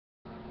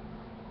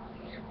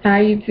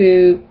Hi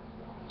YouTube.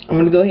 I'm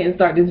going to go ahead and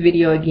start this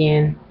video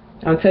again.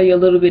 I'll tell you a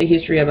little bit of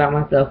history about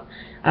myself.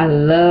 I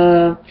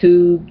love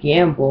to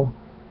gamble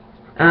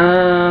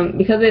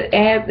because it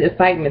adds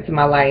excitement to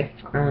my life.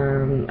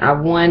 I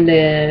won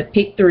the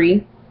pick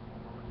 3,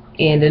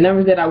 and the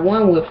numbers that I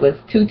won with was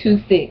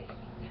 226.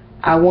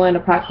 I won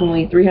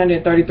approximately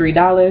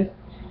 $333.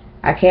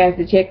 I cashed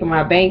the check in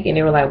my bank and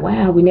they were like,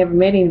 wow, we never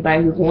met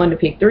anybody who's won the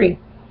pick 3.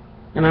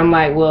 And I'm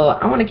like, well,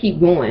 I want to keep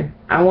going.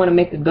 I want to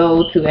make a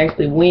goal to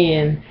actually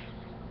win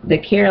the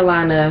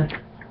Carolina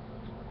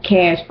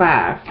Cash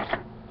 5.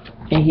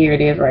 And here it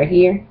is right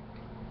here.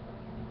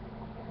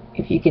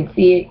 If you can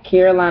see it,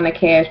 Carolina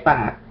Cash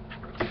 5.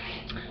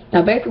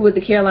 Now basically what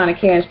the Carolina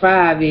Cash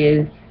 5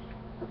 is,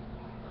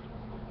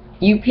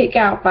 you pick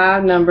out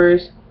 5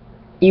 numbers,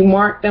 you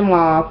mark them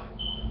off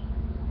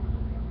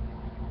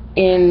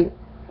in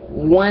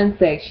one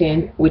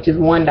section, which is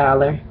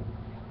 $1.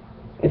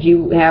 If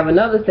you have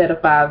another set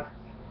of 5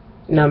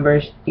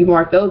 numbers, you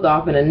mark those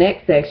off in the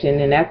next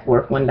section, and that's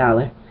worth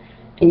 $1.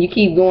 And you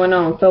keep going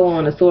on, so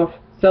on and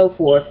so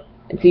forth,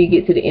 until you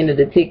get to the end of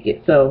the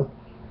ticket. So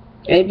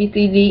A, B,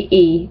 C, D,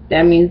 E,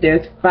 that means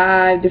there's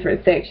 5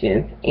 different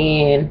sections,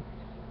 and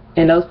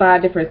in those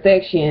 5 different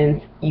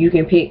sections you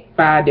can pick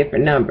 5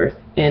 different numbers,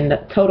 and the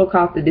total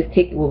cost of this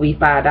ticket will be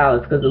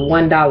 $5 because it's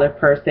 $1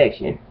 per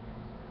section.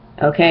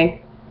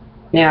 Okay,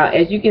 now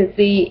as you can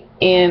see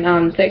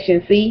in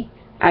section C,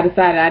 I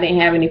decided I didn't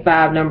have any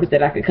 5 numbers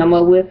that I could come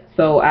up with,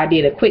 so I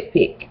did a quick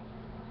pick.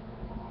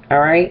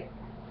 Alright,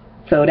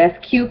 so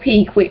that's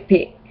QP, quick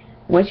pick.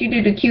 Once you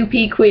do the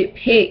QP quick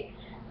pick,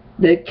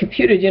 the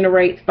computer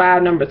generates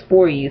 5 numbers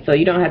for you, so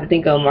you don't have to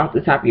think of them off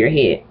the top of your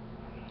head.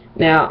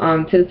 Now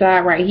to the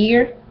side right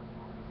here,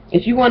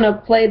 if you want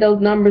to play those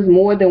numbers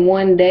more than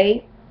one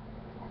day,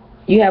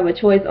 you have a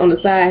choice on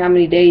the side how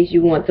many days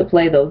you want to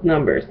play those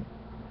numbers.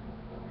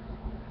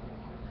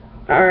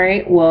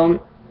 Alright,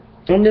 well,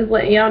 I'm just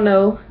letting y'all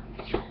know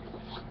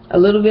a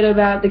little bit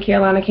about the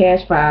Carolina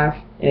Cash 5.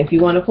 And if you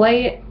want to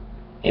play it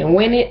and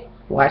win it,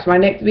 watch my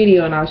next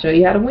video and I'll show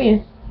you how to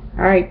win.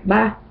 Alright,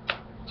 bye.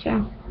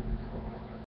 Ciao.